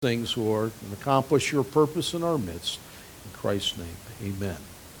things, Lord, and accomplish your purpose in our midst. In Christ's name, amen.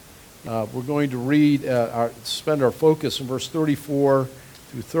 We're going to read, spend our focus in verse 34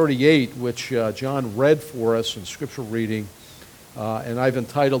 through 38, which John read for us in scripture reading. And I've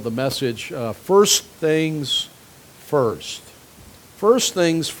entitled the message, First Things First. First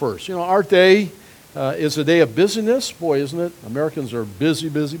things first. You know, our day is a day of busyness. Boy, isn't it? Americans are busy,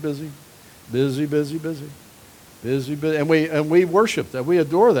 busy, busy. Busy, busy, busy. Busy, busy. And we worship that. We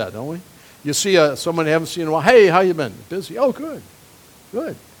adore that, don't we? You see someone you haven't seen in a while. Hey, how you been? Busy. Oh, good.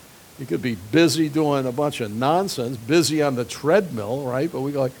 Good. You could be busy doing a bunch of nonsense, busy on the treadmill, right? But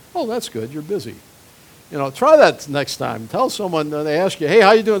we go like, oh, that's good. You're busy. You know, try that next time. Tell someone, they ask you, hey,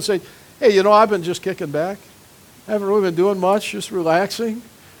 how you doing? Say, hey, you know, I've been just kicking back. I haven't really been doing much, just relaxing.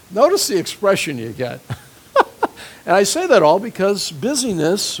 Notice the expression you get. And I say that all because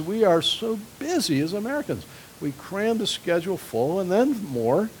busyness, we are so busy as Americans. We cram the schedule full and then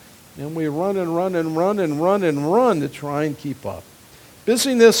more, and we run and run and run and run and run to try and keep up.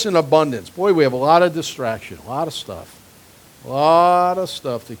 Busyness and abundance. Boy, we have a lot of distraction, a lot of stuff. A lot of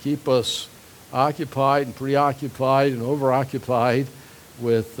stuff to keep us occupied and preoccupied and overoccupied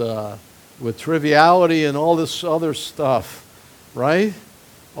with triviality and all this other stuff, right?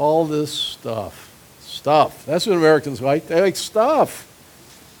 All this stuff. Stuff. That's what Americans like. They like stuff.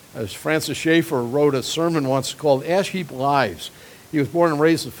 As Francis Schaeffer wrote a sermon once called Ash Heap Lives. He was born and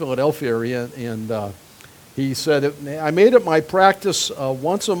raised in the Philadelphia area, and he said, I made it my practice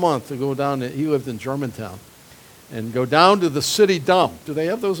once a month to go down, he lived in Germantown, and go down to the city dump. Do they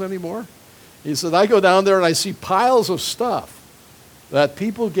have those anymore? He said, I go down there and I see piles of stuff that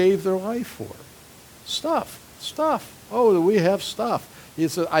people gave their life for. Stuff. Oh, we have stuff. He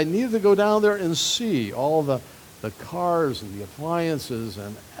said, I needed to go down there and see all the cars and the appliances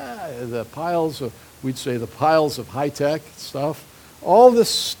and the piles of, we'd say the piles of high-tech stuff. All this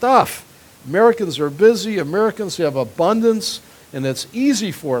stuff. Americans are busy. Americans have abundance. And it's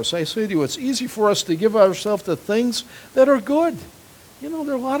easy for us. I say to you, it's easy for us to give ourselves to things that are good. You know,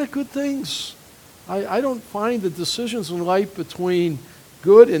 there are a lot of good things. I don't find the decisions in life between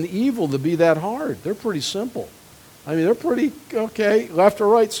good and evil to be that hard. They're pretty simple. I mean, they're pretty, okay, left or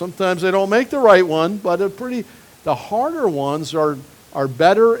right. Sometimes they don't make the right one, but the harder ones are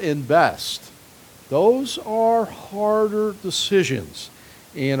better and best. Those are harder decisions.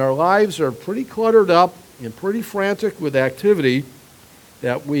 And our lives are pretty cluttered up and pretty frantic with activity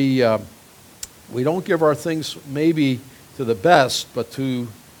that we don't give our things maybe to the best, but to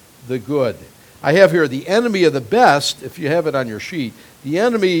the good. I have here the enemy of the best, if you have it on your sheet. The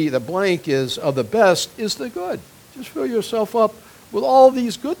enemy, the blank is of the best, is the good. Just fill yourself up with all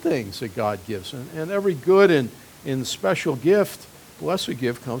these good things that God gives. And every good and special gift, blessed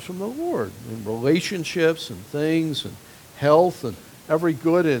gift, comes from the Lord. And relationships and things and health and every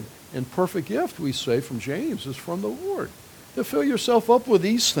good and perfect gift, we say from James, is from the Lord. To fill yourself up with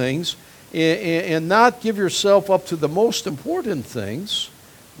these things and not give yourself up to the most important things,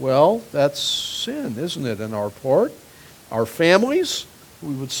 well, that's sin, isn't it, on our part? Our families,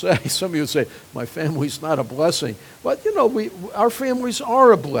 we would say, some of you would say, my family's not a blessing. But, you know, our families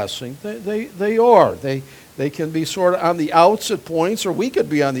are a blessing. They are. They can be sort of on the outs at points, or we could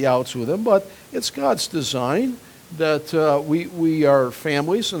be on the outs with them, but it's God's design that we are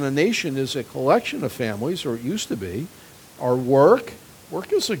families, and a nation is a collection of families, or it used to be. Our work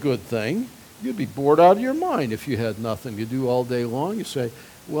is a good thing. You'd be bored out of your mind if you had nothing to do all day long. You say,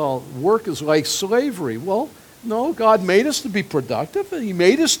 well, work is like slavery. Well, no, God made us to be productive, and He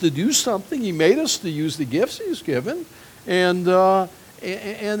made us to do something. He made us to use the gifts He's given, and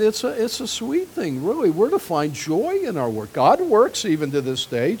it's a sweet thing, really. We're to find joy in our work. God works even to this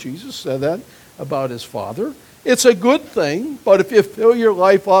day. Jesus said that about His Father. It's a good thing, but if you fill your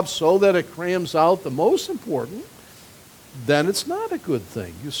life up so that it crams out the most important, then it's not a good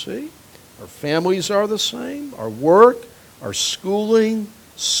thing, you see. Our families are the same, our work, our schooling,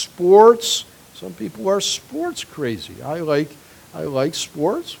 sports. Some people are sports crazy. I like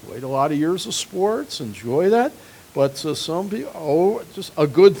sports, played a lot of years of sports, enjoy that. But some people, just a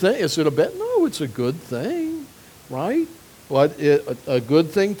good thing. Is it a bad? No, it's a good thing, right? But a good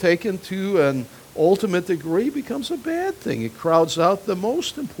thing taken to an ultimate degree becomes a bad thing. It crowds out the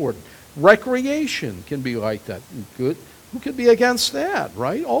most important. Recreation can be like that. Good. Who could be against that,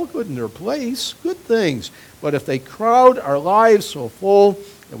 right? All good in their place, good things. But if they crowd our lives so full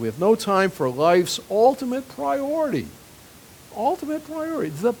that we have no time for life's ultimate priority,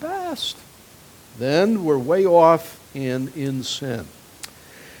 the best, then we're way off and in sin.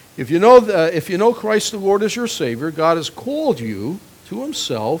 If you know Christ the Lord as your Savior, God has called you to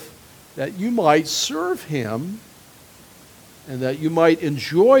Himself that you might serve Him and that you might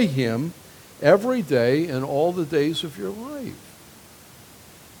enjoy him every day and all the days of your life.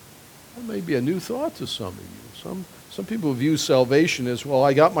 That may be a new thought to some of you. Some people view salvation as, well,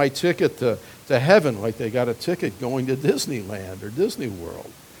 I got my ticket to heaven, like they got a ticket going to Disneyland or Disney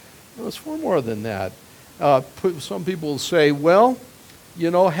World. No, it's far more than that. Some people say, well,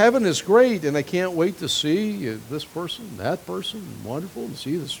 heaven is great, and I can't wait to see this person, that person, wonderful, and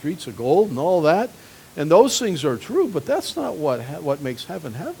see the streets of gold and all that. And those things are true, but that's not what makes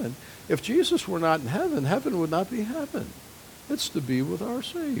heaven heaven. If Jesus were not in heaven, heaven would not be heaven. It's to be with our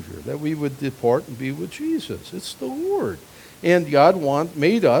Savior, that we would depart and be with Jesus. It's the Lord. And God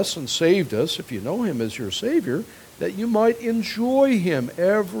made us and saved us, if you know him as your Savior, that you might enjoy him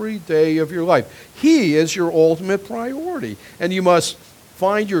every day of your life. He is your ultimate priority, and you must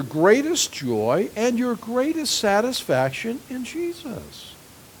find your greatest joy and your greatest satisfaction in Jesus,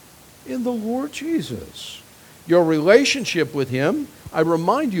 in the Lord Jesus. Your relationship with him, I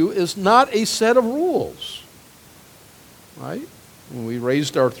remind you, is not a set of rules. Right? When we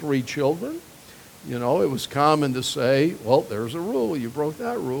raised our 3 children, it was common to say, well, there's a rule. You broke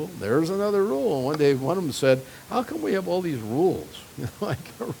that rule. There's another rule. And one day one of them said, how come we have all these rules? Like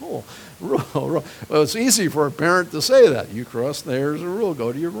a rule. Well, it's easy for a parent to say that. You cross, there's a rule.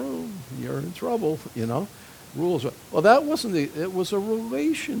 Go to your room. You're in trouble, Rules. Well, that wasn't it was a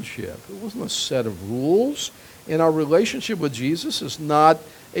relationship. It wasn't a set of rules. And our relationship with Jesus is not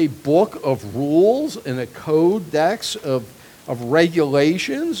a book of rules and a codex of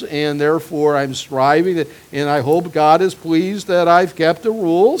regulations, and therefore I'm striving and I hope God is pleased that I've kept the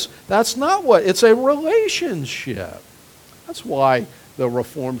rules. That's not it's a relationship. That's why the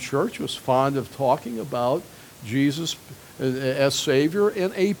Reformed Church was fond of talking about Jesus as Savior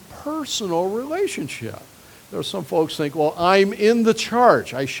in a personal relationship. There are some folks think, well, I'm in the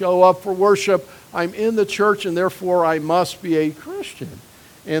church. I show up for worship. I'm in the church, and therefore I must be a Christian.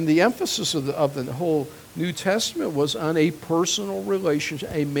 And the emphasis of the whole New Testament was on a personal relationship.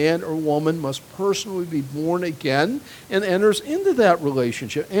 A man or woman must personally be born again and enters into that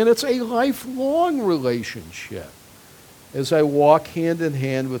relationship. And it's a lifelong relationship. As I walk hand in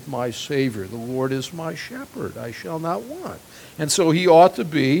hand with my Savior, the Lord is my shepherd. I shall not want. And so he ought to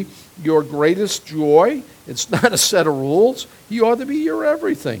be your greatest joy. It's not a set of rules. He ought to be your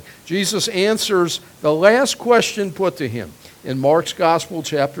everything. Jesus answers the last question put to him. In Mark's Gospel,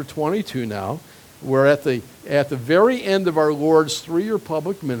 chapter 22 now, we're at the very end of our Lord's 3-year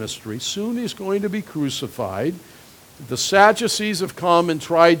public ministry. Soon he's going to be crucified. The Sadducees have come and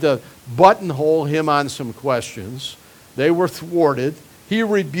tried to buttonhole him on some questions. They were thwarted. He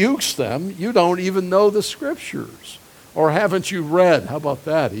rebukes them. You don't even know the Scriptures. Or haven't you read? How about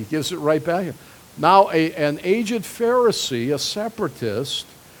that? He gives it right back. Now an aged Pharisee, a separatist,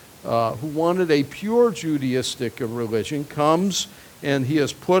 who wanted a pure Judaistic religion, comes and he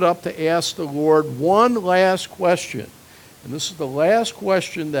is put up to ask the Lord one last question. And this is the last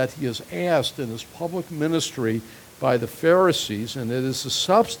question that he is asked in his public ministry by the Pharisees, and it is the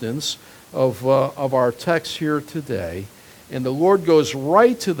substance of our text here today. And the Lord goes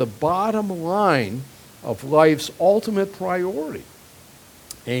right to the bottom line of life's ultimate priority.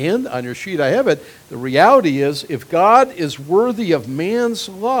 And on your sheet I have it, the reality is if God is worthy of man's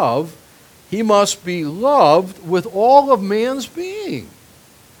love, he must be loved with all of man's being.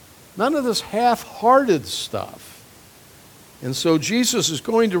 None of this half-hearted stuff. And so Jesus is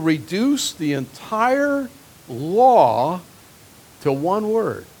going to reduce the entire law to one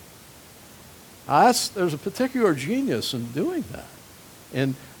word. There's a particular genius in doing that.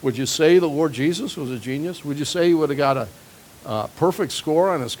 And would you say the Lord Jesus was a genius? Would you say he would have got a perfect score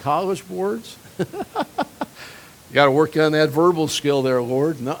on his college boards? You got to work on that verbal skill there,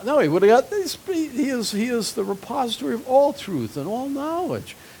 Lord. No, he would have got this. He is the repository of all truth and all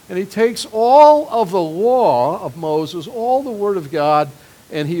knowledge. And he takes all of the law of Moses, all the Word of God,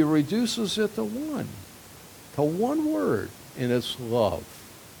 and he reduces it to one word, and it's love.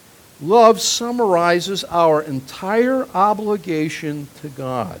 Love summarizes our entire obligation to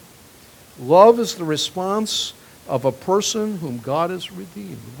God. Love is the response of a person whom God has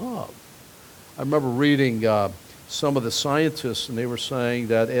redeemed. Love. I remember reading some of the scientists, and they were saying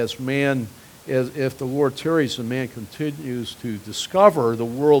that if the Lord tarries and man continues to discover the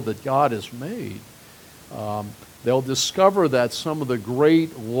world that God has made, they'll discover that some of the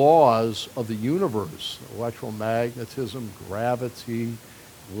great laws of the universe, electromagnetism, gravity,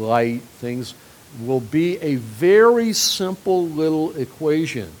 light, things, will be a very simple little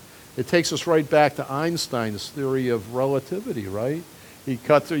equation. It takes us right back to Einstein's theory of relativity, right? He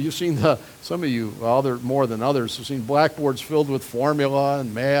cut through, you've seen some of you, more than others, have seen blackboards filled with formula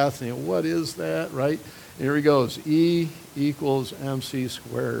and math, and what is that, right? And here he goes, E equals mc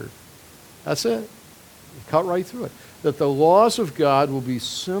squared. That's it. Cut right through it. That the laws of God will be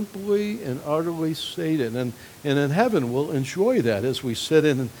simply and utterly stated. And in heaven, we'll enjoy that as we sit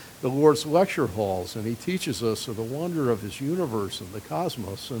in the Lord's lecture halls and he teaches us of the wonder of his universe and the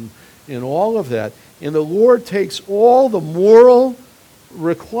cosmos and all of that. And the Lord takes all the moral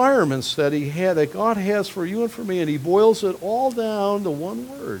requirements that God has for you and for me, and he boils it all down to one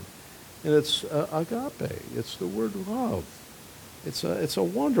word. And it's agape. It's the word love. It's a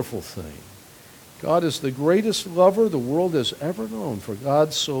wonderful thing. God is the greatest lover the world has ever known. For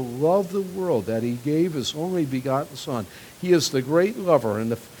God so loved the world that he gave his only begotten Son. He is the great lover.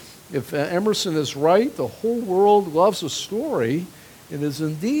 And if Emerson is right, the whole world loves a story. It is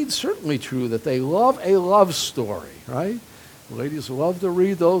indeed certainly true that they love a love story, right? Ladies love to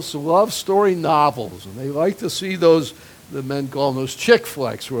read those love story novels, and they like to see those, the men call them those chick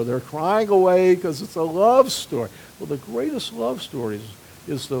flicks, where they're crying away because it's a love story. Well, the greatest love stories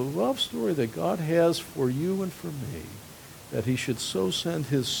is the love story that God has for you and for me, that he should so send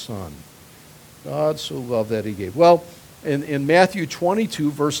his Son. God so loved that he gave. Well, in Matthew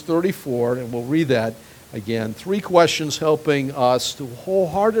 22, verse 34, and we'll read that again, 3 questions helping us to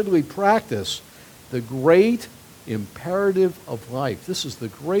wholeheartedly practice the great imperative of life. This is the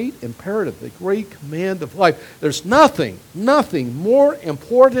great imperative, the great command of life. There's nothing more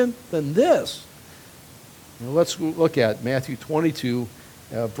important than this. Now let's look at Matthew 22,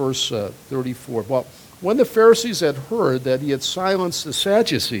 verse 34. Well, when the Pharisees had heard that he had silenced the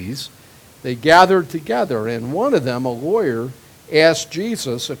Sadducees, they gathered together, and one of them, a lawyer, asked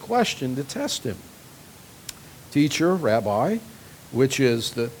Jesus a question to test him. Teacher, Rabbi, which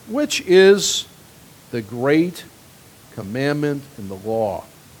is the great commandment in the law?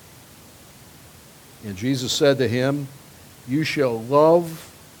 And Jesus said to him, you shall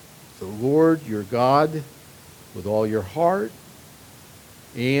love the Lord your God with all your heart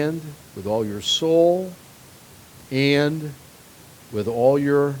and with all your soul and with all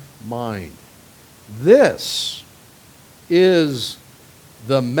your mind. This is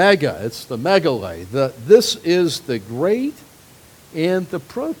the mega, it's the megale. This is the great and the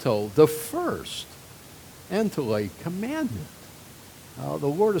proto, the first entele commandment. The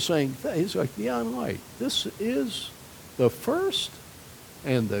Lord is saying, he's like neon light. This is the first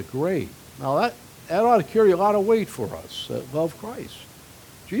and the great. Now that ought to carry a lot of weight for us that love Christ.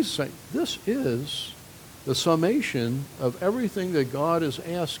 Jesus is saying, this is the summation of everything that God is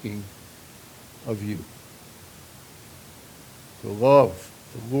asking of you. To love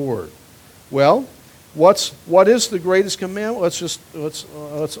the Lord. Well, what is the greatest commandment?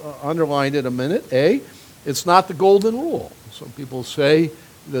 Let's underline it a minute. A, it's not the golden rule. Some people say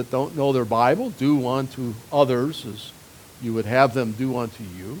that don't know their Bible, do unto others as you would have them do unto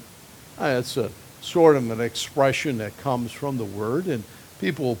you. It's a sort of an expression that comes from the Word, and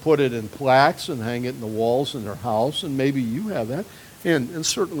people will put it in plaques and hang it in the walls in their house, and maybe you have that. And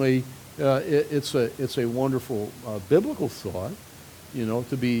certainly it's a wonderful biblical thought, you know,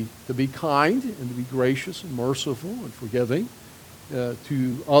 to be kind and to be gracious and merciful and forgiving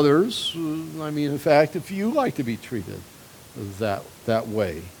to others. I mean, in fact, if you like to be treated that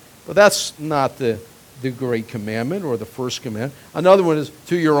way. But that's not the great commandment or the first commandment. Another one is,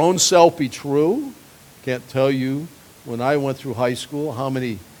 to your own self be true. Can't tell you when I went through high school how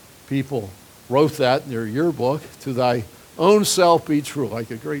many people wrote that in their yearbook. To thy own self be true,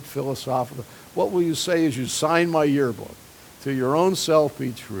 like a great philosophical. What will you say as you sign my yearbook? To your own self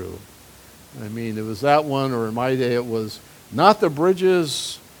be true. I mean, it was that one, or in my day it was, not the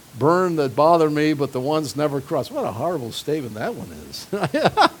bridges burned that bother me, but the ones never crossed. What a horrible statement that one is.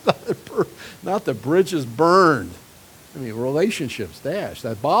 Not the bridges burned. I mean, relationships,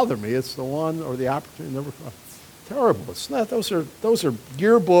 that bother me. It's the one or the opportunity never crossed. Terrible. It's not. Those are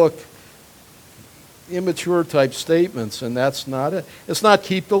yearbook, immature type statements, and that's not it. It's not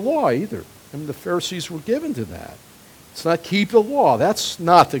keep the law either. I mean, the Pharisees were given to that. It's not keep the law. That's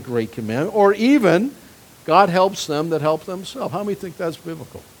not the great commandment. Or even, God helps them that help themselves. How many think that's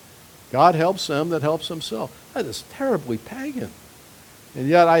biblical? God helps them that helps themselves. That is terribly pagan. And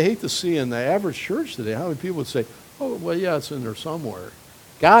yet I hate to see in the average church today how many people would say, oh, well, yeah, it's in there somewhere.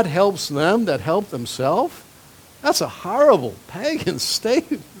 God helps them that help themselves? That's a horrible pagan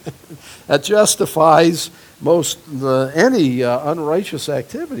statement that justifies any unrighteous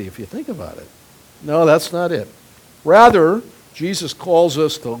activity, if you think about it. No, that's not it. Rather, Jesus calls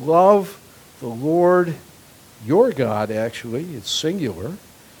us to love the Lord, your God, actually. It's singular.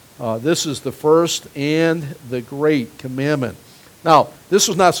 This is the first and the great commandment. Now, this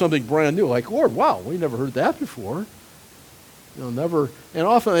was not something brand new, like, Lord, wow, we never heard that before. Never, and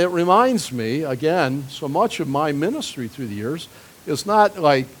often it reminds me, again, so much of my ministry through the years is not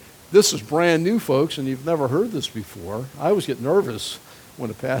like, this is brand new, folks, and you've never heard this before. I always get nervous when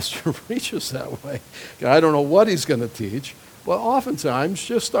a pastor preaches that way. I don't know what he's going to teach, but oftentimes,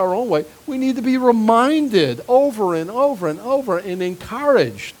 just our own way, we need to be reminded over and over and over and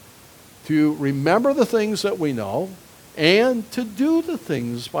encouraged to remember the things that we know and to do the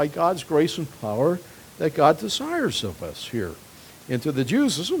things by God's grace and power that God desires of us here. And to the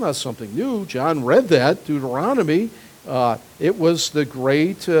Jews, this was not something new. John read that, Deuteronomy. It was the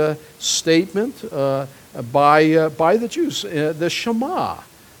great statement by the Jews, the Shema.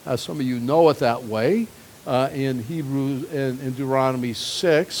 Some of you know it that way. In Hebrew, in Deuteronomy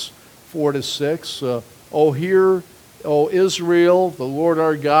 6, 4-6, O hear, O Israel, the Lord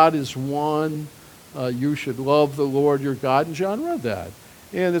our God is one. You should love the Lord your God. And John read that.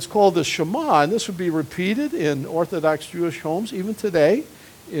 And it's called the Shema, and this would be repeated in Orthodox Jewish homes even today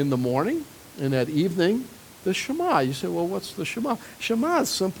in the morning and at evening. The Shema. You say, well, what's the Shema? Shema is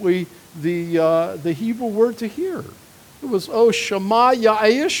simply the Hebrew word to hear. It was, O Shema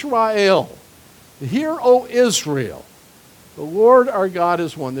Yisrael. Hear, O Israel. The Lord our God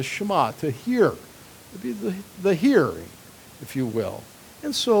is one. The Shema, to hear. To be the hearing, if you will.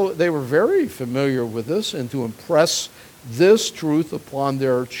 And so they were very familiar with this and to impress this truth upon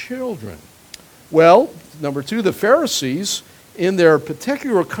their children. Well, number two, the Pharisees, in their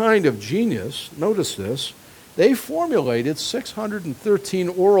particular kind of genius, notice this, they formulated 613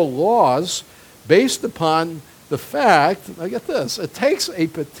 oral laws based upon the fact, now get this, it takes a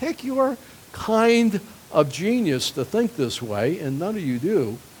particular kind of genius to think this way, and none of you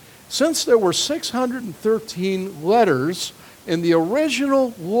do. Since there were 613 letters in the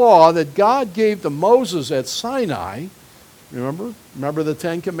original law that God gave to Moses at Sinai, remember the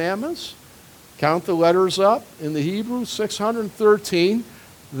Ten Commandments? Count the letters up in the Hebrew, 613.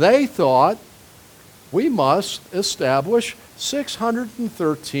 They thought we must establish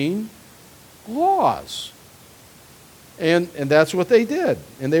 613 laws. And that's what they did.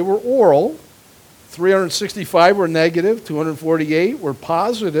 And they were oral. 365 were negative, 248 were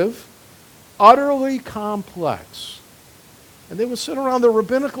positive, utterly complex. And they would sit around the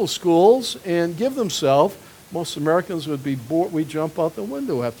rabbinical schools and give themselves, most Americans would be bored, we'd jump out the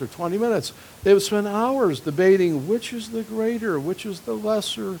window after 20 minutes. They would spend hours debating which is the greater, which is the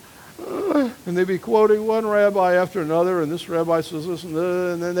lesser. And they'd be quoting one rabbi after another, and this rabbi says this,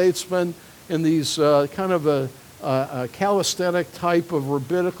 and then they'd spend in these kind of a calisthenic type of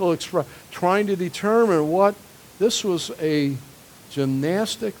rabbinical trying to determine what this was a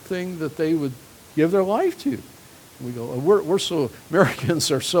gymnastic thing that they would give their life to. We go, we're so,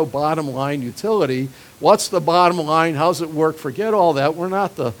 Americans are so bottom line utility. What's the bottom line? How's it work? Forget all that. We're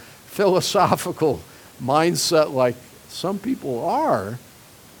not the philosophical mindset like some people are.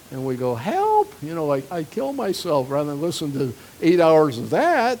 And we go, help, like I kill myself rather than listen to 8 hours of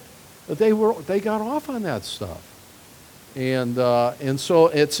that. But they got off on that stuff. And so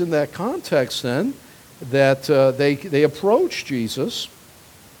it's in that context then that they approach Jesus.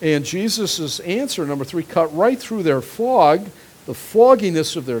 And Jesus' answer, number three, cut right through their fog, the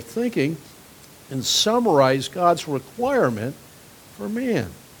fogginess of their thinking, and summarized God's requirement for man.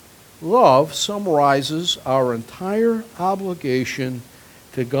 Love summarizes our entire obligation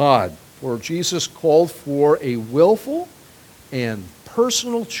to God. For Jesus called for a willful and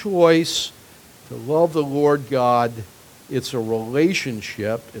personal choice to love the Lord God. It's a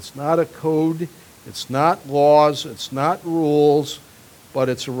relationship. It's not a code. It's not laws. It's not rules. But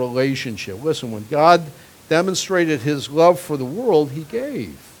it's a relationship. Listen, when God demonstrated his love for the world, he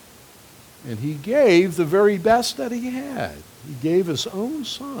gave. And he gave the very best that he had. He gave his own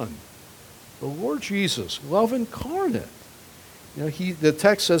son, the Lord Jesus, love incarnate. The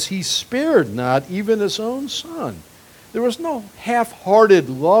text says he spared not even his own son. There was no half-hearted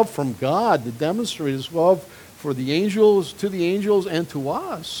love from God to demonstrate his love for the angels, to the angels, and to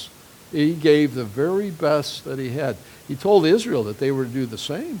us. He gave the very best that he had. He told Israel that they were to do the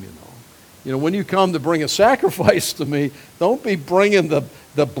same, when you come to bring a sacrifice to me, don't be bringing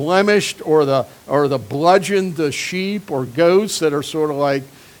the blemished or the bludgeoned sheep or goats that are sort of like,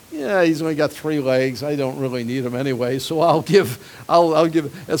 yeah, he's only got 3 legs. I don't really need him anyway, so I'll give.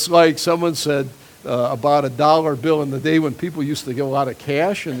 It's like someone said about $1 bill in the day when people used to give a lot of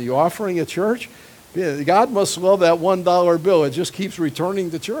cash in the offering at church. Yeah, God must love that $1 bill. It just keeps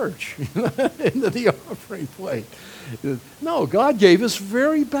returning to church into the offering plate. No, God gave his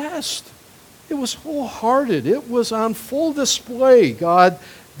very best. It was wholehearted. It was on full display. God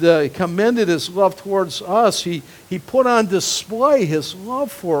commended his love towards us. He put on display his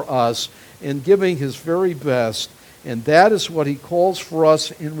love for us in giving his very best. And that is what he calls for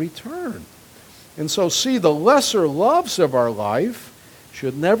us in return. And so, see, the lesser loves of our life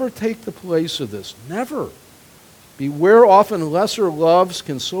should never take the place of this. Never. Beware, often lesser loves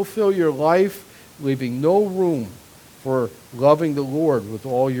can so fill your life, leaving no room for loving the Lord with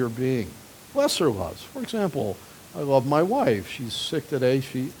all your being. Lesser loves. For example, I love my wife. She's sick today.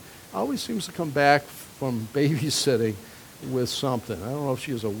 She always seems to come back from babysitting with something. I don't know if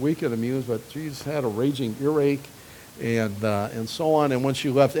she has a weakened immune, but she's had a raging earache and so on. And when she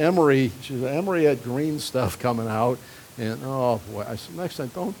left Emory, she said, Emory had green stuff coming out. And, oh, boy, I said, next time,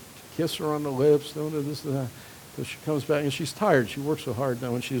 don't kiss her on the lips, don't do this and that. So she comes back, and she's tired. She works so hard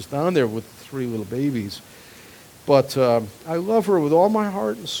now, and she was down there with 3 little babies. But I love her with all my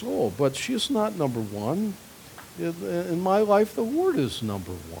heart and soul. But she's not number one. In my life, the Lord is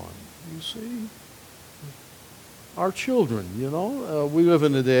number one, you see. Our children, we live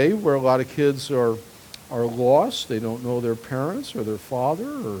in a day where a lot of kids are lost. They don't know their parents or their father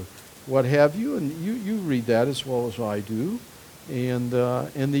or what have you. And you read that as well as I do.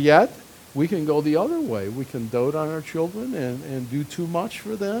 And yet, we can go the other way. We can dote on our children and do too much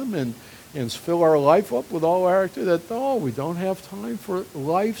for them and fill our life up with all our activity that, we don't have time for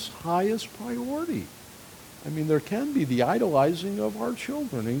life's highest priority. I mean, there can be the idolizing of our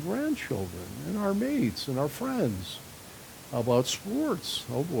children and grandchildren and our mates and our friends. How about sports?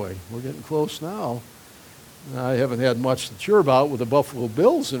 Oh boy, we're getting close now. I haven't had much to cheer about with the Buffalo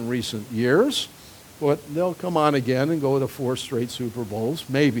Bills in recent years, but they'll come on again and go to 4 straight Super Bowls,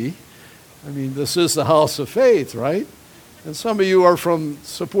 maybe. I mean, this is the house of faith, right? And some of you are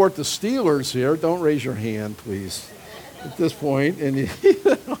support the Steelers here. Don't raise your hand, please, at this point. And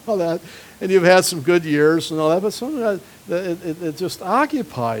all that. And you've had some good years and all that, but some of that, it just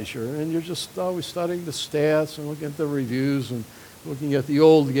occupies you. And you're just always studying the stats and looking at the reviews and looking at the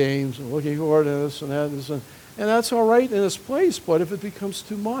old games and looking at this and that. And that's all right in its place, but if it becomes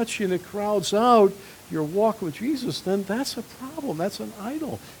too much and it crowds out your walk with Jesus, then that's a problem. That's an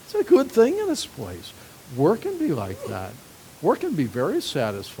idol. It's a good thing in its place. Work can be like that. Work can be very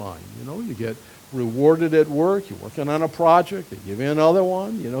satisfying. You get rewarded at work. You're working on a project. They give you another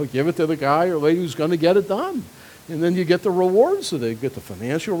one. Give it to the guy or lady who's going to get it done. And then you get the rewards of it. You get the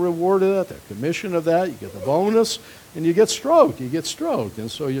financial reward of that, the commission of that. You get the bonus, and you get stroked. And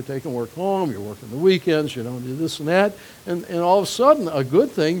so you're taking work home. You're working the weekends. You don't do this and that. And all of a sudden, a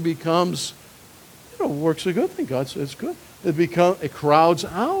good thing becomes, work's a good thing. God says it's good. It crowds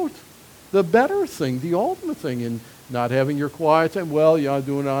out the better thing, the ultimate thing, and not having your quiet time. Well, I'm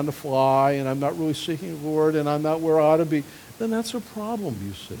doing it on the fly, and I'm not really seeking the Lord, and I'm not where I ought to be. Then that's a problem,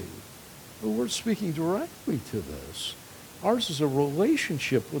 you see. But we're speaking directly to this. Ours is a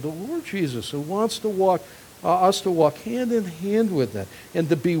relationship with the Lord Jesus who wants to walk us to walk hand in hand with that and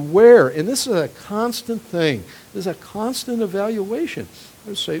to beware. And this is a constant thing. This is a constant evaluation.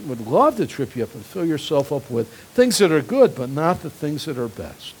 Satan would love to trip you up and fill yourself up with things that are good, but not the things that are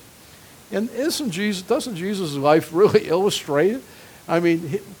best. And doesn't Jesus' life really illustrate it? I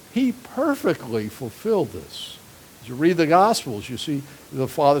mean, he perfectly fulfilled this. As you read the Gospels, you see the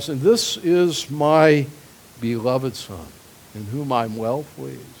Father saying, "This is my beloved Son, in whom I'm well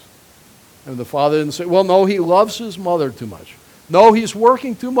pleased." And the Father didn't say, well, no, he loves his mother too much. No, he's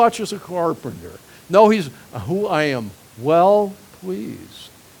working too much as a carpenter. No, he's who I am well pleased.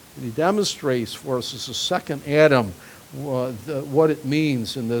 And he demonstrates for us as a second Adam what it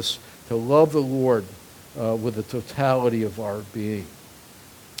means in this to love the Lord with the totality of our being.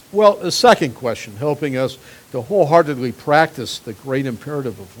 Well, the second question, helping us to wholeheartedly practice the great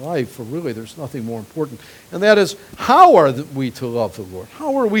imperative of life, for really there's nothing more important, and that is, how are we to love the Lord?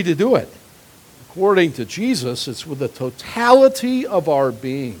 How are we to do it? According to Jesus, it's with the totality of our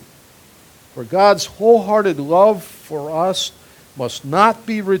being. For God's wholehearted love for us must not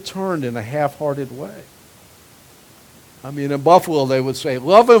be returned in a half-hearted way. I mean, in Buffalo, they would say,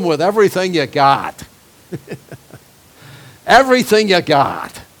 love him with everything you got. Everything you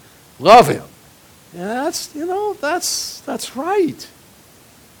got. Love him. And that's right.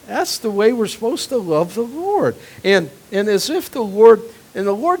 That's the way we're supposed to love the Lord. And as if the Lord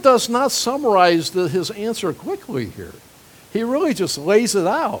does not summarize his answer quickly here. He really just lays it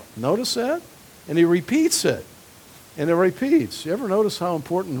out. Notice that? And he repeats it. And it repeats. You ever notice how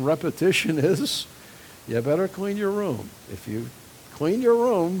important repetition is? You better clean your room. If you clean your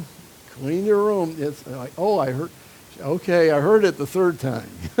room. It's like, I heard it the third time.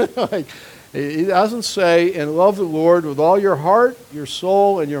 He doesn't say, and love the Lord with all your heart, your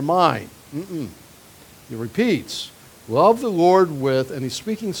soul, and your mind. He repeats, love the Lord with, and he's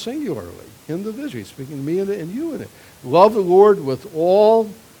speaking singularly, individually. He's speaking to me and you in it. Love the Lord with all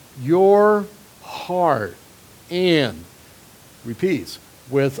your heart and, repeats,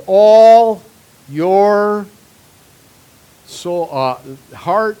 with all your soul,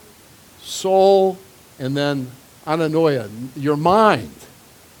 heart, soul, and then ananoia, your mind.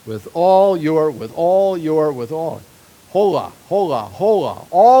 With all. Hola,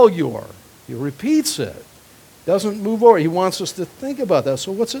 all your. He repeats it. Doesn't move over. He wants us to think about that.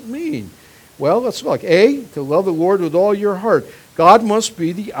 So what's it mean? Well, let's look. A, to love the Lord with all your heart. God must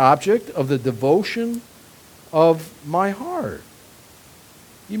be the object of the devotion of my heart.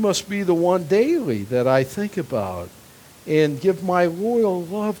 He must be the one daily that I think about and give my loyal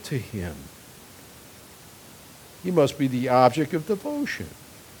love to him. He must be the object of devotion.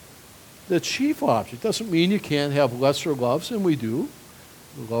 The chief object. Doesn't mean you can't have lesser loves, and we do.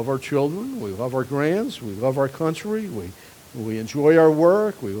 We love our children, we love our grands, we love our country, we enjoy our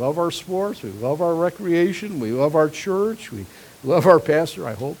work, we love our sports, we love our recreation, we love our church, we love our pastor,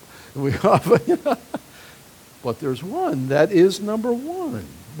 I hope. We love, but there's one that is number one.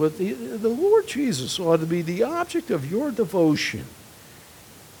 But the Lord Jesus ought to be the object of your devotion.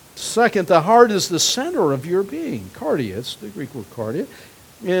 Second, the heart is the center of your being. Cardia, it's the Greek word cardia.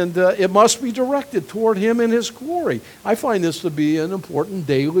 And it must be directed toward him in his glory. I find this to be an important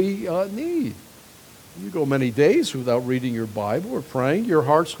daily need. You go many days without reading your Bible or praying, your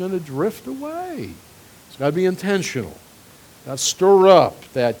heart's going to drift away. It's got to be intentional. Got to stir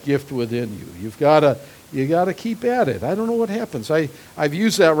up that gift within you. You got to keep at it. I don't know what happens. I've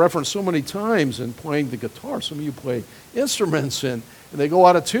used that reference so many times in playing the guitar. Some of you play instruments and they go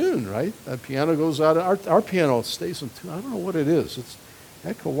out of tune, right? That piano goes out of our piano stays in tune. I don't know what it is. It's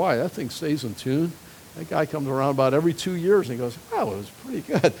heck, Hawaii, that thing stays in tune. That guy comes around about every 2 years and he goes, "Wow, it was pretty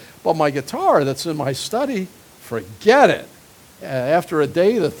good." But my guitar that's in my study, forget it. After a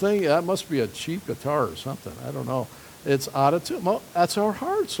day, the thing, that must be a cheap guitar or something. I don't know. It's out of tune. Well, that's our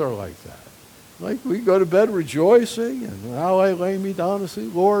hearts are like that. Like we go to bed rejoicing, and now I lay me down to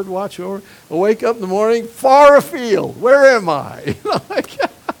sleep. Lord, watch over. I wake up in the morning, far afield. Where am I? I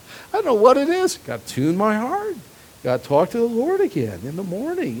don't know what it is. Got to tune my heart. Got to talk to the Lord again in the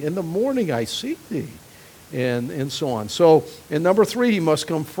morning. In the morning I seek thee. And so on. So, and number 3, he must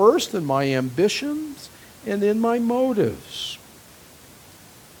come first in my ambitions and in my motives.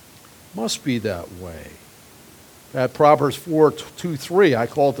 Must be that way. At Proverbs 4:2-3, I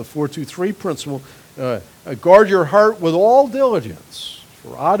call it the 4-2-3 principle. Guard your heart with all diligence,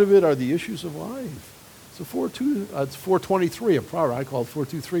 for out of it are the issues of life. It's a 4:23 of Proverbs. I call it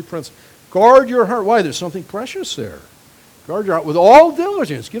 4-2-3 principle. Guard your heart. Why? There's something precious there. Guard your heart with all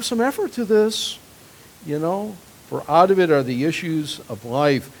diligence. Give some effort to this, for out of it are the issues of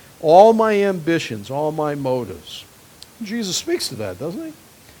life. All my ambitions, all my motives. Jesus speaks to that, doesn't he?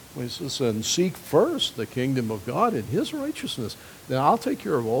 When he says, and seek first the kingdom of God and his righteousness. Then I'll take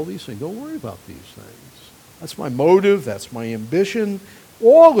care of all these things. Don't worry about these things. That's my motive. That's my ambition.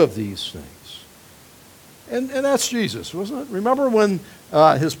 All of these things. And that's Jesus, wasn't it? Remember when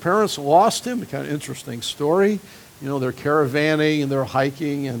his parents lost him? A kind of interesting story. They're caravanning and they're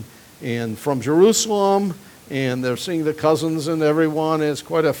hiking and from Jerusalem, and they're seeing the cousins and everyone. And it's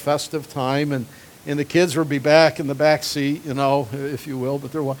quite a festive time, and the kids will be back in the back seat, if you will.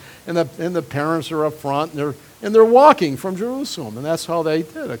 But the parents are up front, and they're walking from Jerusalem, and that's how they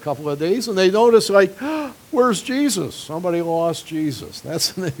did a couple of days. And they notice, where's Jesus? Somebody lost Jesus.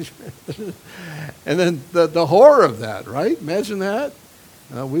 That's and then the horror of that, right? Imagine that.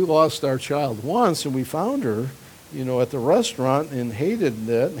 We lost our child once, and we found her, at the restaurant, and hated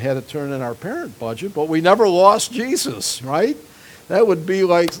it, and had to turn in our parent budget. But we never lost Jesus, right? That would be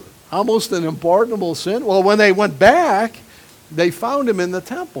like almost an unpardonable sin. Well, when they went back, they found him in the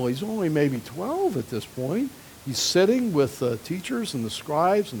temple. He's only maybe 12 at this point. He's sitting with the teachers and the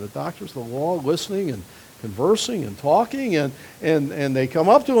scribes and the doctors of the law, listening and conversing and talking. And they come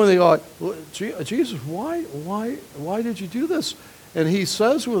up to him and they go, Jesus, why did you do this? And he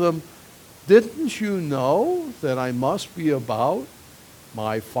says with them, didn't you know that I must be about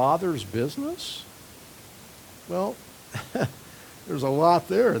my Father's business? Well, there's a lot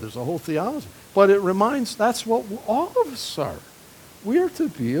there. There's a whole theology. But it reminds, that's what all of us are. We are to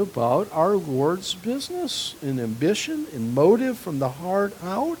be about our Lord's business in ambition, in motive, from the heart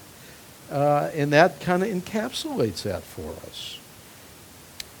out. And that kind of encapsulates that for us.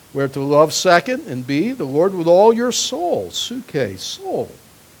 We're to love second, and B, the Lord with all your soul, suke, soul,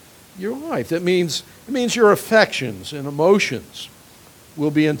 your life. That means your affections and emotions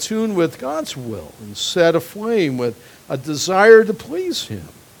will be in tune with God's will and set aflame with a desire to please him.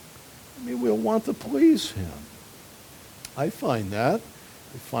 We'll want to please him. I find that.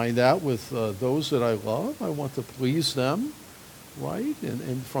 with those that I love. I want to please them, right?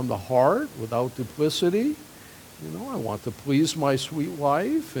 And from the heart, without duplicity. I want to please my sweet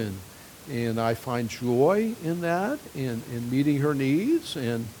wife, and I find joy in that, in meeting her needs,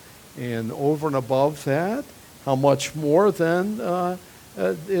 and over and above that, how much more then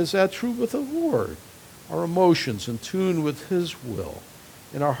is that true with the Lord? Our emotions in tune with His will,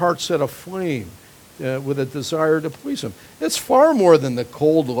 and our hearts set aflame with a desire to please Him. It's far more than the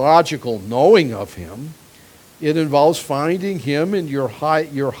cold, logical knowing of Him. It involves finding Him in your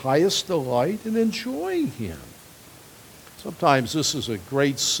highest delight and enjoying Him. Sometimes this is a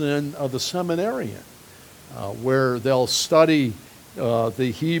great sin of the seminarian, where they'll study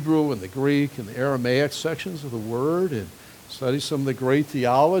the Hebrew and the Greek and the Aramaic sections of the Word and study some of the great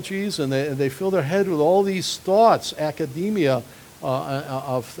theologies, and they fill their head with all these thoughts, academia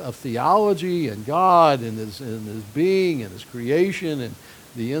of theology and God and His being and His creation and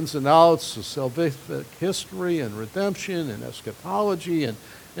the ins and outs of salvific history and redemption and eschatology, and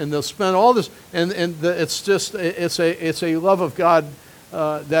they'll spend all this, it's a love of God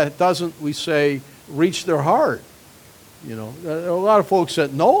that doesn't, we say, reach their heart. There are a lot of folks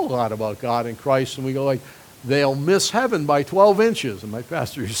that know a lot about God and Christ, and we go like, they'll miss heaven by 12 inches. And my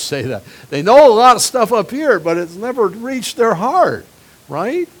pastor used to say that. They know a lot of stuff up here, but it's never reached their heart,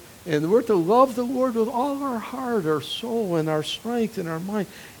 right? And we're to love the Lord with all our heart, our soul, and our strength, and our mind.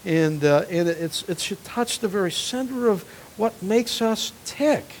 And it should touch the very center of what makes us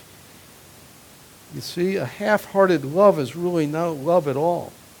tick. You see, a half-hearted love is really not love at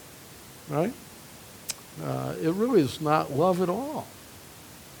all, right? It really is not love at all.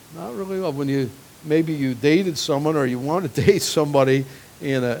 Not really love. When maybe you dated someone or you want to date somebody,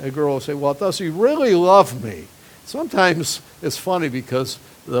 and a girl will say, well, does he really love me? Sometimes it's funny because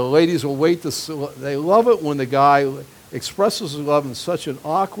the ladies will they love it when the guy expresses his love in such an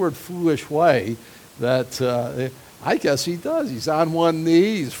awkward, foolish way that I guess he does. He's on one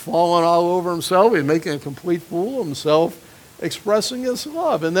knee, he's falling all over himself, he's making a complete fool of himself, expressing his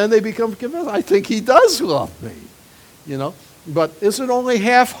love. And then they become convinced, I think he does love me. But is it only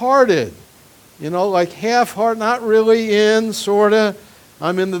half-hearted? Like half-hearted, not really in, sort of,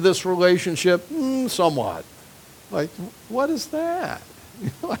 I'm into this relationship, somewhat. Like, what is that?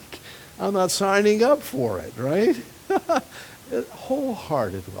 Like, I'm not signing up for it, right?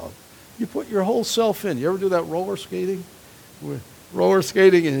 Wholehearted love. You put your whole self in. You ever do that roller skating? Roller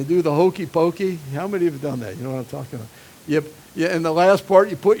skating and you do the hokey pokey? How many have done that? You know what I'm talking about? In the last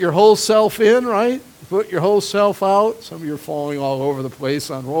part, you put your whole self in, right? You put your whole self out. Some of you are falling all over the place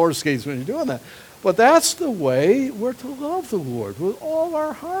on roller skates when you're doing that. But that's the way we're to love the Lord, with all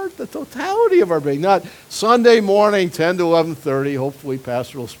our heart, the totality of our being. Not Sunday morning, 10 to 11:30, hopefully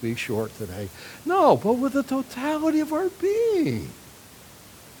Pastor will speak short today. No, but with the totality of our being.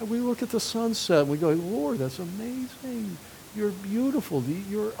 And we look at the sunset and we go, Lord, that's amazing. You're beautiful,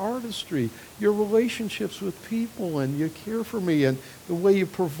 your artistry, your relationships with people, and you care for me, and the way you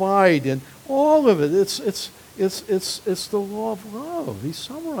provide, and all of it. It's the law of love. He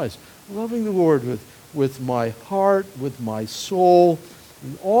summarized loving the Lord with my heart, with my soul,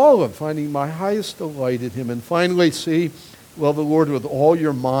 and all of it, finding my highest delight in Him. And finally, love the Lord with all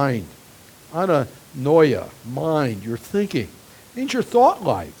your mind. Ananoia, mind, your thinking. It means your thought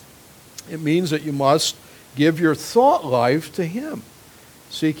life. It means that you must give your thought life to Him,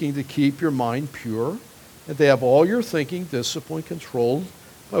 seeking to keep your mind pure and to have all your thinking disciplined, controlled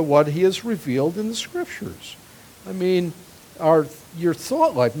by what He has revealed in the Scriptures. I mean, your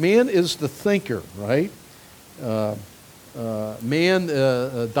thought life. Man is the thinker, right?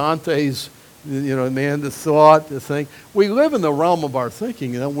 Dante's, man, the thought, the think. We live in the realm of our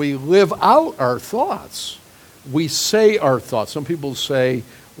thinking, and then we live out our thoughts. We say our thoughts. Some people say,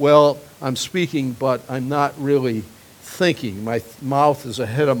 well, I'm speaking, but I'm not really thinking. My mouth is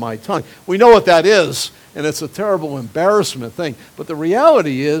ahead of my tongue. We know what that is, and it's a terrible embarrassment thing. But the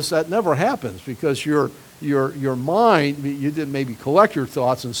reality is that never happens because your mind, you didn't maybe collect your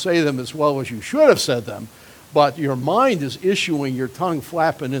thoughts and say them as well as you should have said them, but your mind is issuing, your tongue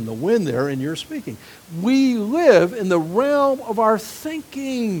flapping in the wind there, and you're speaking. We live in the realm of our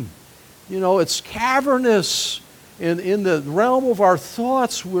thinking. It's cavernous. And in the realm of our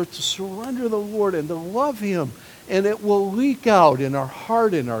thoughts, we're to surrender the Lord and to love Him. And it will leak out in our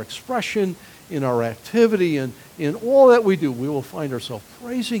heart, in our expression, in our activity, and in all that we do. We will find ourselves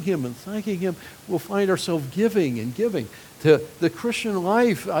praising Him and thanking Him. We'll find ourselves giving and giving. To the Christian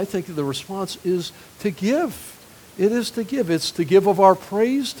life, I think the response is to give. It is to give. It's to give of our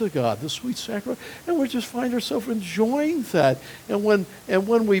praise to God, the sweet sacrifice. And we just find ourselves enjoying that. And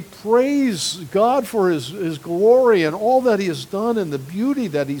when we praise God for His glory and all that He has done and the beauty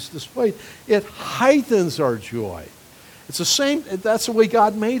that He's displayed, it heightens our joy. It's the same, that's the way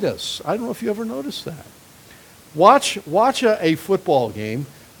God made us. I don't know if you ever noticed that. Watch a football game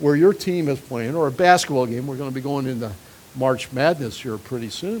where your team is playing, or a basketball game. We're going to be going into March Madness here pretty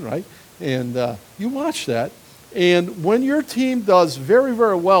soon, right? And you watch that. And when your team does very,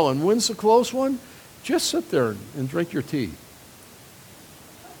 very well and wins a close one, just sit there and drink your tea.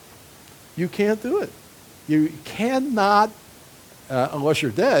 You can't do it. You cannot, unless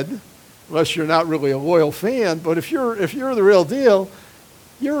you're dead, unless you're not really a loyal fan. But if you're the real deal,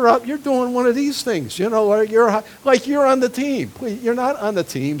 you're doing one of these things. You know, you're on the team. Please, you're not on the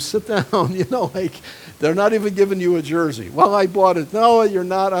team. Sit down. You know, like they're not even giving you a jersey. Well, I bought it. No, you're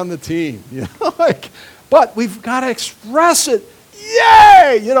not on the team. You know, like, but we've got to express it.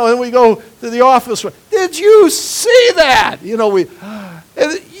 Yay! You know, and we go to the office. Did you see that? You know,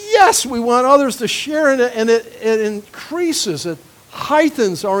 yes, we want others to share in it, and it increases, it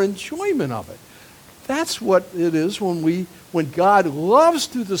heightens our enjoyment of it. That's what it is when God loves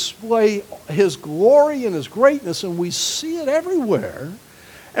to display His glory and His greatness, and we see it everywhere,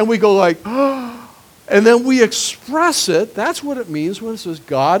 and we go like, oh, and then we express it. That's what it means when it says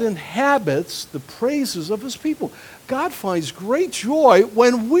God inhabits the praises of His people. God finds great joy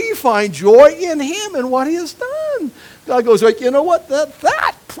when we find joy in Him and what He has done. God goes like, you know what,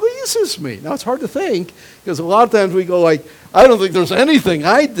 that pleases me. Now it's hard to think, because a lot of times we go like, I don't think there's anything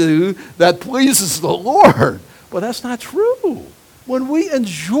I do that pleases the Lord. But that's not true. When we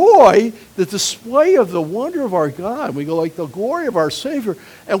enjoy the display of the wonder of our God, we go like the glory of our Savior,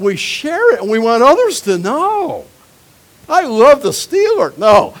 and we share it, and we want others to know. I love the Steelers.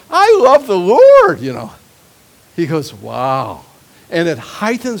 No, I love the Lord, you know. He goes, wow. And it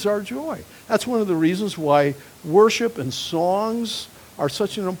heightens our joy. That's one of the reasons why worship and songs are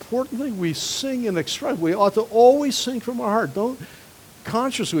such an important thing. We sing and express. We ought to always sing from our heart. Don't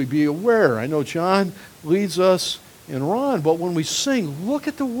consciously be aware. I know John leads us and Ron, but when we sing, look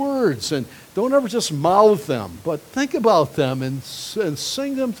at the words and don't ever just mouth them, but think about them and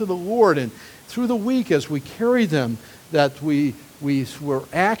sing them to the Lord. And through the week as we carry them, that we're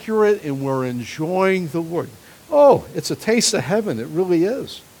accurate and we're enjoying the Lord. Oh, it's a taste of heaven. It really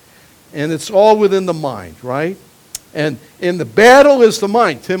is. And it's all within the mind, right? And in the battle is the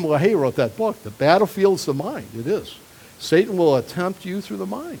mind. Tim LaHaye wrote that book. The battlefield's the mind. It is. Satan will attempt you through the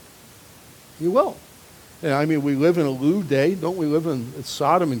mind. He will. Yeah, I mean, we live in a lewd day. Don't we live in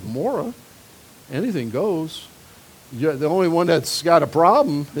Sodom and Gomorrah? Anything goes. The only one that's got a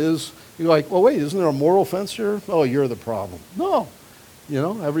problem is, you're like, well, wait, isn't there a moral fence here? Oh, you're the problem. No. You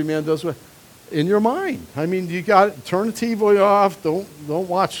know, every man does what in your mind. I mean, you got turn the TV off. Don't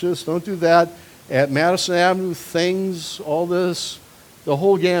watch this. Don't do that. At Madison Avenue, things, all this, the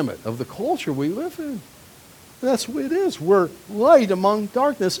whole gamut of the culture we live in. That's what it is. We're light among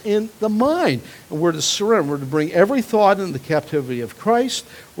darkness in the mind. And we're to surrender. We're to bring every thought into the captivity of Christ.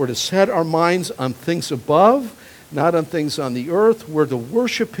 We're to set our minds on things above, not on things on the earth. We're to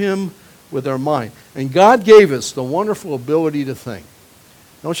worship Him with our mind. And God gave us the wonderful ability to think.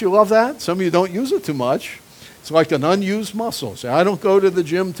 Don't you love that? Some of you don't use it too much. It's like an unused muscle. Say, I don't go to the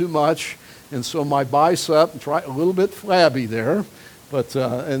gym too much, and so my bicep, a little bit flabby there. But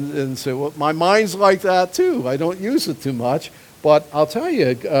and say, well, my mind's like that too. I don't use it too much. But I'll tell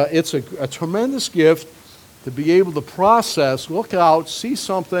you, it's a tremendous gift to be able to process, look out, see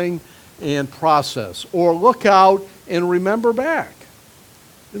something, and process. Or look out and remember back.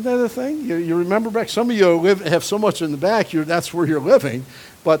 Isn't that a thing? You remember back. Some of you have so much in the back, that's where you're living.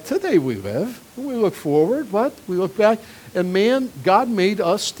 But today we live. We look forward, but we look back. And man, God made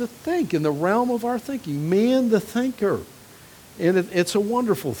us to think in the realm of our thinking. Man, the thinker. And it's a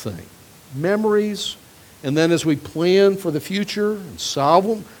wonderful thing. Memories, and then as we plan for the future and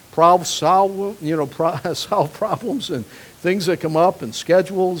solve problems and things that come up and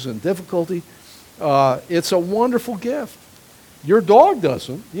schedules and difficulty, it's a wonderful gift. Your dog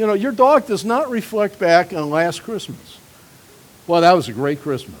doesn't. You know, your dog does not reflect back on last Christmas. Well, that was a great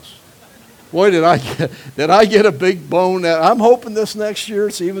Christmas. Boy, did I get a big bone. I'm hoping this next year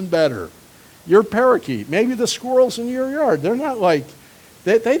it's even better. Your parakeet, maybe the squirrels in your yard, they're not like,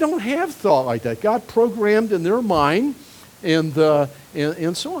 they don't have thought like that. God programmed in their mind and so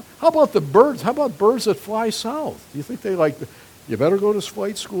on. How about the birds? How about birds that fly south? Do you think they like, you better go to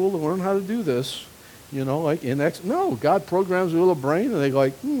flight school to learn how to do this? You know, like no, God programs a little brain and they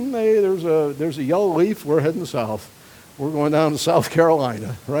like, hey, there's a yellow leaf, we're heading south. We're going down to South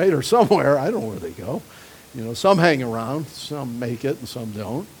Carolina, right? Or somewhere, I don't know where they go. You know, some hang around, some make it and some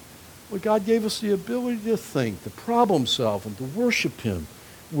don't. Well, God gave us the ability to think, to problem solve, and to worship Him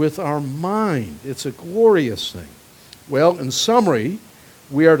with our mind. It's a glorious thing. Well, in summary,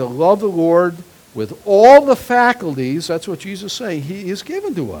 we are to love the Lord with all the faculties, that's what Jesus is saying, He is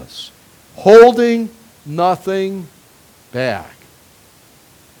given to us, holding nothing back.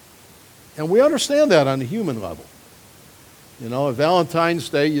 And we understand that on a human level. You know, at Valentine's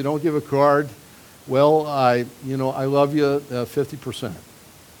Day, you don't give a card. Well, I love you 50%.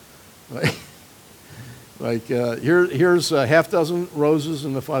 Here's a half dozen roses,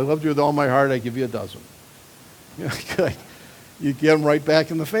 and if I loved you with all my heart, I give you a dozen. You get them right back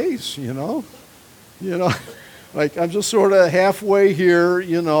in the face, you know. Like I'm just sort of halfway here,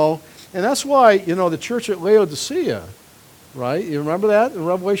 you know. And that's why, the church at Laodicea, right? You remember that in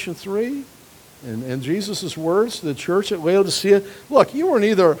Revelation 3? And Jesus' words to the church at Laodicea, look, you were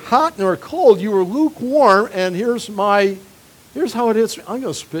neither hot nor cold, you were lukewarm, and here's how it is. I'm going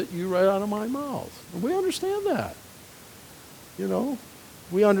to spit you right out of my mouth. And we understand that.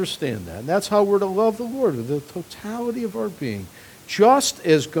 We understand that. And that's how we're to love the Lord, with the totality of our being. Just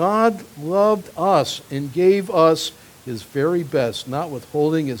as God loved us and gave us his very best, not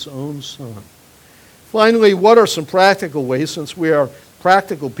withholding his own son. Finally, what are some practical ways, since we are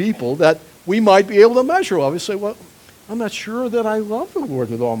practical people, that we might be able to measure? Obviously, well, I'm not sure that I love the Lord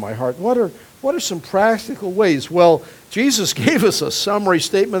with all my heart. What are some practical ways? Well, Jesus gave us a summary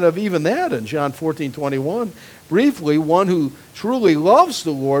statement of even that in John 14:21. Briefly, one who truly loves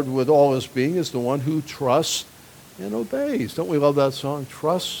the Lord with all his being is the one who trusts and obeys. Don't we love that song?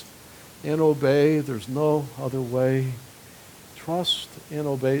 Trust and obey. There's no other way. Trust and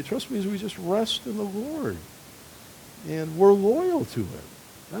obey. Trust means we just rest in the Lord. And we're loyal to him.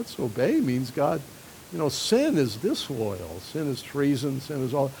 That's obey means God, sin is disloyal. Sin is treason. Sin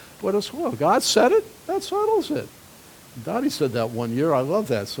is all. But it's loyal. God said it. That settles it. Dottie said that one year. I love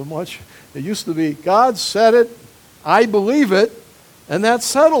that so much. It used to be, God said it, I believe it, and that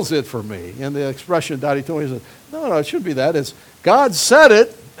settles it for me. And the expression Dottie told me, said, no, it shouldn't be that. It's God said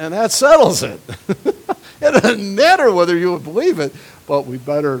it, and that settles it. It doesn't matter whether you would believe it, but we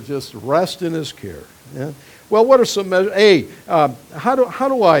better just rest in his care. Yeah? Well, what are some measures? How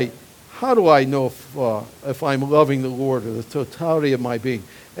do I know if I'm loving the Lord or the totality of my being?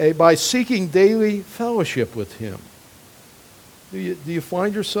 By seeking daily fellowship with him. Do you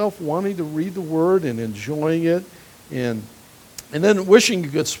find yourself wanting to read the Word and enjoying it, and then wishing you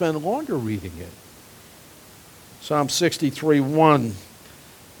could spend longer reading it? Psalm 63:1.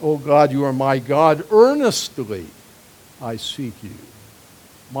 Oh God, you are my God. Earnestly I seek you.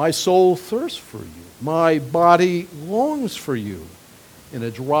 My soul thirsts for you. My body longs for you in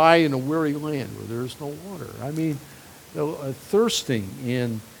a dry and a weary land where there is no water. I mean,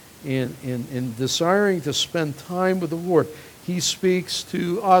 thirsting and desiring to spend time with the Lord. He speaks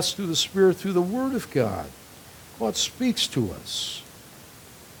to us through the Spirit, through the Word of God. God speaks to us.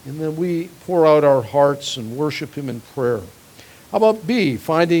 And then we pour out our hearts and worship him in prayer. How about B,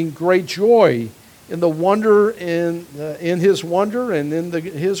 finding great joy in the wonder, in his wonder and in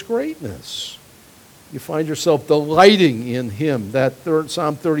his greatness. You find yourself delighting in him. That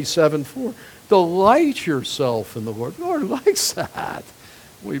Psalm 37:4. Delight yourself in the Lord. The Lord likes that.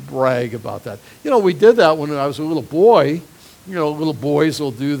 We brag about that. We did that when I was a little boy. Little boys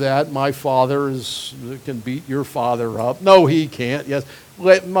will do that. My father can beat your father up. No, he can't. Yes.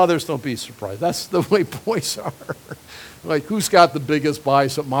 Mothers, don't be surprised. That's the way boys are. Like, who's got the biggest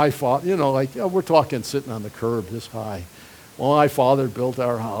bicep? My father. We're talking sitting on the curb this high. Well, my father built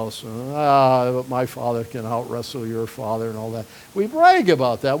our house. But my father can out-wrestle your father and all that. We brag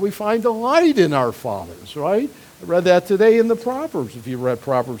about that. We find delight in our fathers, right? I read that today in the Proverbs. If you read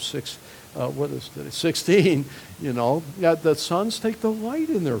Proverbs 16, the sons take delight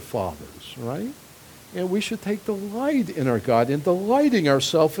in their fathers, right? And we should take delight in our God and delighting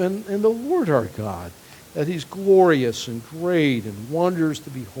ourselves in the Lord our God, that he's glorious and great and wonders to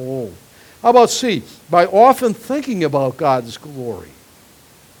behold. How about C? By often thinking about God's glory.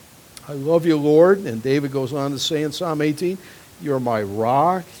 I love you, Lord. And David goes on to say in Psalm 18, you're my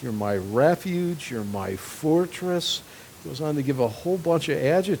rock, you're my refuge, you're my fortress. He goes on to give a whole bunch of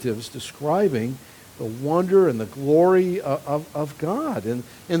adjectives describing the wonder and the glory of God and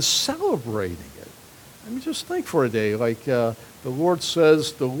celebrating it. I mean, just think for a day, like the Lord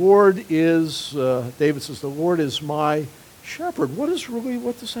says, David says, the Lord is my shepherd. What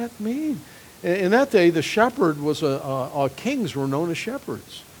does that mean? In that day, the shepherd was kings were known as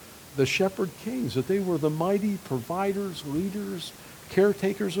shepherds. The shepherd kings, that they were the mighty providers, leaders,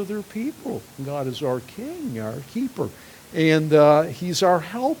 caretakers of their people. God is our king, our keeper, and he's our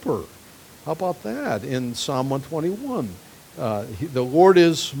helper. How about that in Psalm 121? The Lord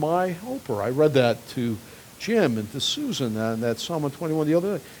is my helper. I read that to Jim and to Susan and that Psalm 121 the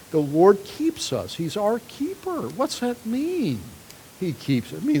other day. The Lord keeps us. He's our keeper. What's that mean? He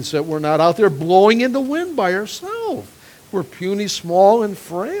keeps. It means that we're not out there blowing in the wind by ourselves. We're puny, small, and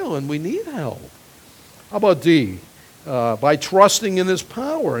frail, and we need help. How about D? By trusting in his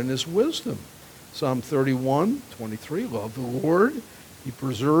power and his wisdom. Psalm 31:23, love the Lord. He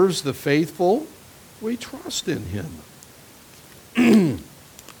preserves the faithful. We trust in him.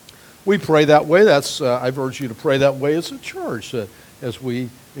 We pray that way. I've urged you to pray that way as a church.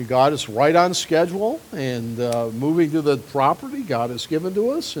 God is right on schedule and moving to the property God has given to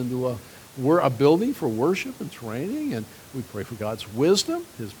us into a building for worship and training. And we pray for God's wisdom,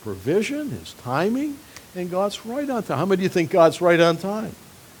 his provision, his timing, and God's right on time. How many of you think God's right on time?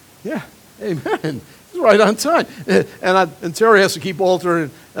 Yeah, amen. He's right on time. And Terry has to keep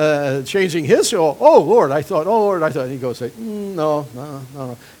altering, changing his. Oh, Lord, I thought. And he goes, no.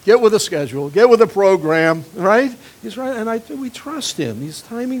 Get with the schedule. Get with the program, right? He's right, and we trust him. His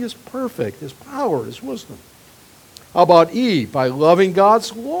timing is perfect. His power, his wisdom. How about E? By loving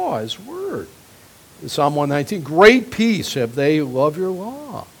God's law, his word. In Psalm 119, great peace have they who love your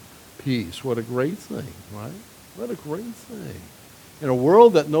law. Peace, what a great thing, right? What a great thing. In a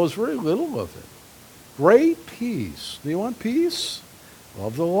world that knows very little of it. Great peace. Do you want peace?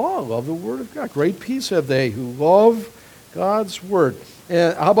 Love the law. Love the word of God. Great peace have they who love God's word.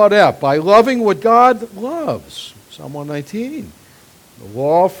 And how about F? By loving what God loves. Psalm 119. The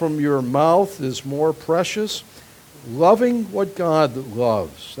law from your mouth is more precious. Loving what God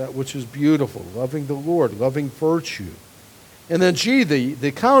loves, that which is beautiful. Loving the Lord. Loving virtue. And then G,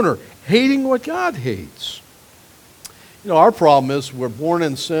 the counter, hating what God hates. Our problem is we're born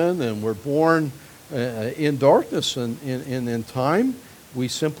in sin and we're born in darkness and in time. We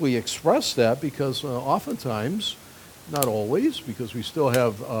simply express that because oftentimes, not always, because we still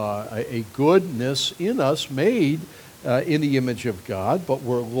have a goodness in us made in the image of God, but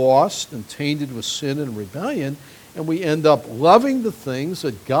we're lost and tainted with sin and rebellion, and we end up loving the things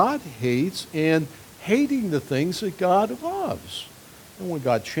that God hates and hating the things that God loves. And when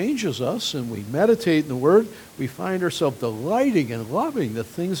God changes us and we meditate in the Word, we find ourselves delighting and loving the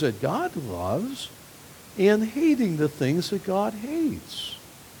things that God loves and hating the things that God hates.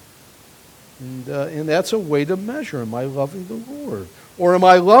 And that's a way to measure, am I loving the Lord? Or am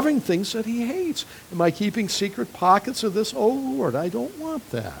I loving things that he hates? Am I keeping secret pockets of this? Oh, Lord, I don't want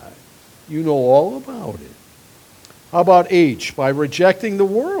that. You know all about it. How about H? By rejecting the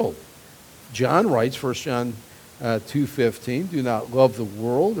world. John writes, 1 John 2:15, do not love the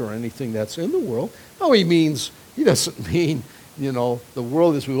world or anything that's in the world. No, he doesn't mean, the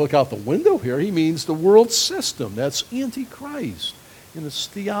world as we look out the window here. He means the world system. That's Antichrist in its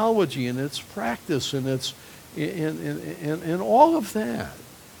theology and its practice and its in all of that.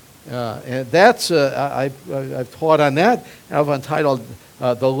 And that's, I've taught on that. I've entitled,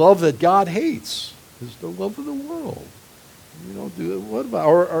 The Love That God Hates is the love of the world. What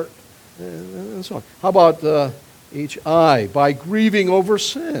about, and so on. How about H.I., by grieving over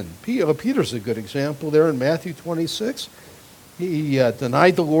sin? Peter's a good example there in Matthew 26. He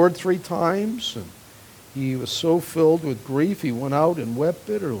denied the Lord 3 times, and he was so filled with grief, he went out and wept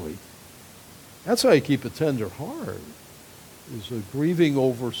bitterly. That's how you keep a tender heart, is grieving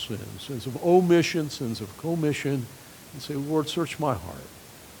over sins of omission, sins of commission, and say, Lord, search my heart.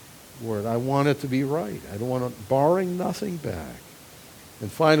 Lord, I want it to be right. I don't want it, barring nothing back.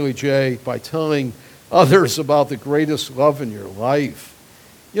 And finally, J, by telling others about the greatest love in your life.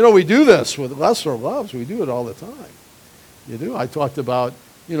 We do this with lesser loves. We do it all the time. You do. I talked about,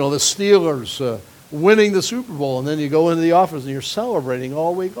 the Steelers winning the Super Bowl, and then you go into the office and you're celebrating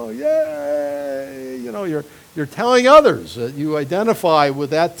all week. Oh, yay! You're telling others that you identify with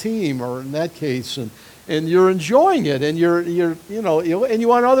that team, or in that case, and you're enjoying it, and and you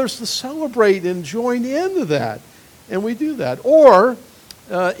want others to celebrate and join into that, and we do that. Or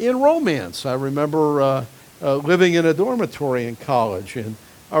in romance, I remember living in a dormitory in college, and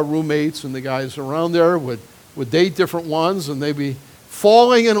our roommates and the guys around there would date different ones, and they'd be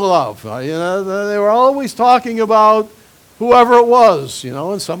falling in love. They were always talking about whoever it was,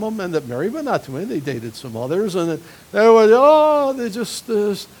 and some of them ended up married, but not too many. They dated some others, and they would,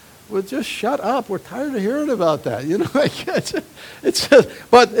 would just shut up. We're tired of hearing about that.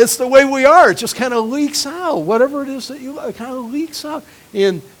 But it's the way we are. It just kind of leaks out. Whatever it is that you like, it kind of leaks out.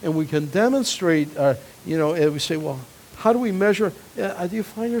 And we can demonstrate, and we say, well, how do we measure? Do you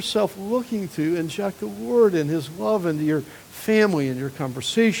find yourself looking to inject the Word and His love into your family and your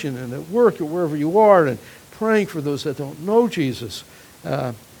conversation and at work or wherever you are, and praying for those that don't know Jesus?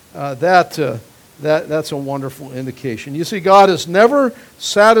 That's a wonderful indication. You see, God is never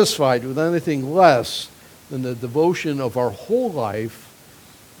satisfied with anything less than the devotion of our whole life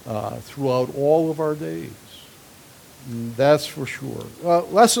throughout all of our days. And that's for sure.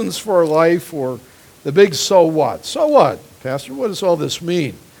 Lessons for our life, or the big so what. So what, Pastor? What does all this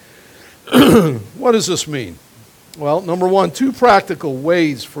mean? What does this mean? Well, number one, two practical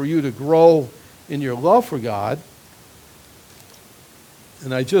ways for you to grow in your love for God,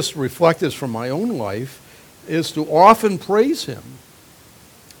 and I just reflect this from my own life, is to often praise Him.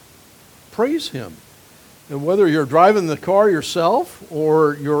 Praise Him. And whether you're driving the car yourself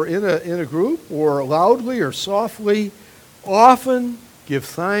or you're in a group or loudly or softly, often give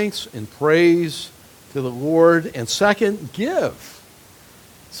thanks and praise to the Lord. And second, give.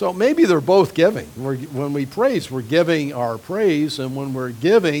 So maybe they're both giving. When we praise, we're giving our praise, and when we're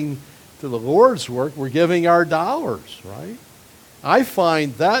giving to the Lord's work, we're giving our dollars, right? I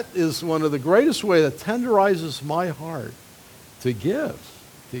find that is one of the greatest ways that tenderizes my heart, to give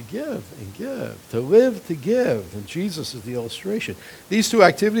and give, to live to give. And Jesus is the illustration. These two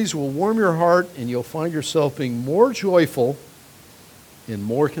activities will warm your heart, and you'll find yourself being more joyful and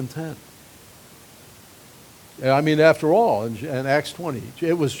more content. I mean, after all, in Acts 20,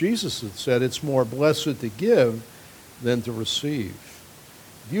 it was Jesus that said it's more blessed to give than to receive.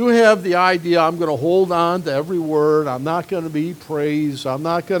 If you have the idea, I'm going to hold on to every word, I'm not going to be praised, I'm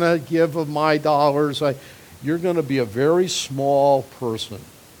not going to give of my dollars, you're going to be a very small person.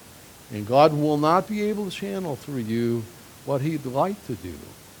 And God will not be able to channel through you what He'd like to do.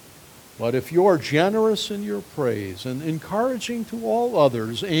 But if you're generous in your praise and encouraging to all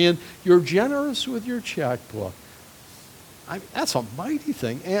others, and you're generous with your checkbook, that's a mighty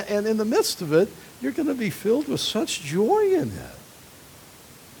thing. And in the midst of it, you're going to be filled with such joy in it.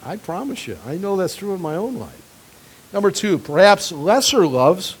 I promise you. I know that's true in my own life. Number two, perhaps lesser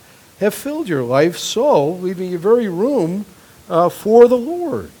loves have filled your life, so leaving you very room for the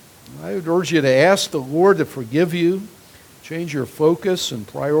Lord. I would urge you to ask the Lord to forgive you, change your focus and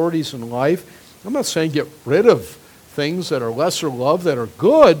priorities in life. I'm not saying get rid of things that are lesser love that are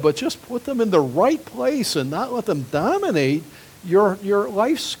good, but just put them in the right place and not let them dominate your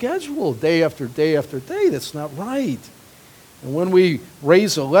life schedule day after day after day. That's not right. And when we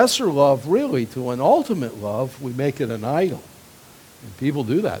raise a lesser love really to an ultimate love, we make it an idol. And people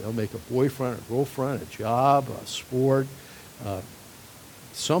do that. They'll make a boyfriend, a girlfriend, a job, a sport,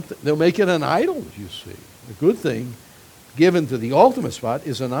 something. They'll make it an idol, you see. A good thing given to the ultimate spot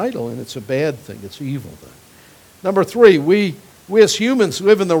is an idol, and it's a bad thing. It's an evil thing. Number three, we as humans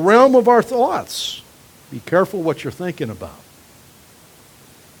live in the realm of our thoughts. Be careful what you're thinking about.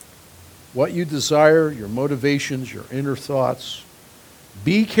 What you desire, your motivations, your inner thoughts.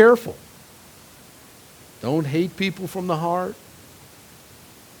 Be careful. Don't hate people from the heart.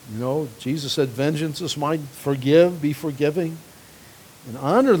 You know, Jesus said, vengeance is mine. Forgive, be forgiving. And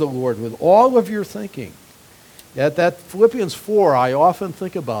honor the Lord with all of your thinking. At that Philippians 4, I often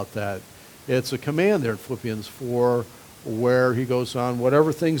think about that. It's a command there in Philippians 4 where he goes on,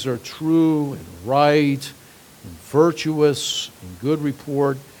 whatever things are true and right and virtuous and good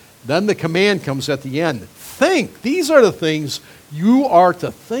report. Then the command comes at the end. Think. These are the things you are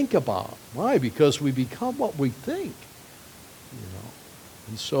to think about. Why? Because we become what we think. You know.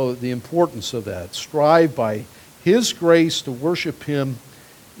 And so the importance of that. Strive by His grace to worship Him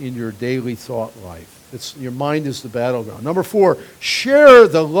in your daily thought life. Your mind is the battleground. Number four, share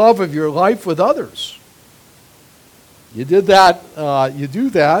the love of your life with others. You did that. You do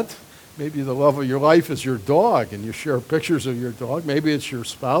that. Maybe the love of your life is your dog, and you share pictures of your dog. Maybe it's your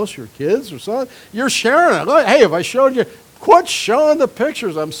spouse, your kids, or something. You're sharing it. Hey, if I showed you, quit showing the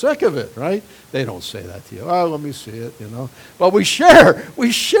pictures. I'm sick of it, right? They don't say that to you. Oh, let me see it, you know. But we share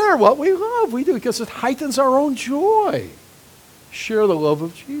what we love. We do because it heightens our own joy. Share the love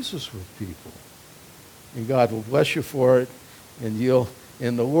of Jesus with people. And God will bless you for it, and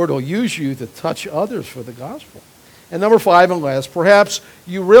the Lord will use you to touch others for the gospel. And number five and last, perhaps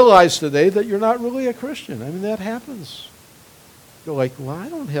you realize today that you're not really a Christian. I mean, that happens. You're like, well, I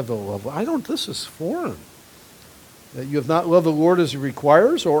don't have the love. This is foreign. That you have not loved the Lord as He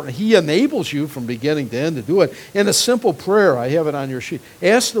requires, or He enables you from beginning to end to do it. In a simple prayer, I have it on your sheet.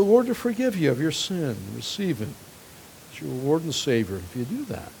 Ask the Lord to forgive you of your sin. Receive Him as your Lord and Savior. If you do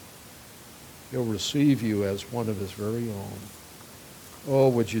that, He'll receive you as one of His very own. Oh,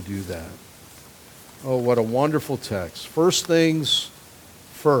 would you do that? Oh, what a wonderful text. First things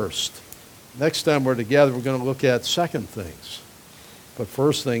first. Next time we're together, we're going to look at second things. But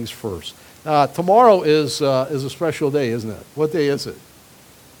first things first. Tomorrow is a special day, isn't it? What day is it?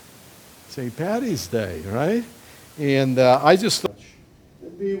 St. Patty's Day, right? And I just thought,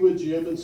 be with Jim and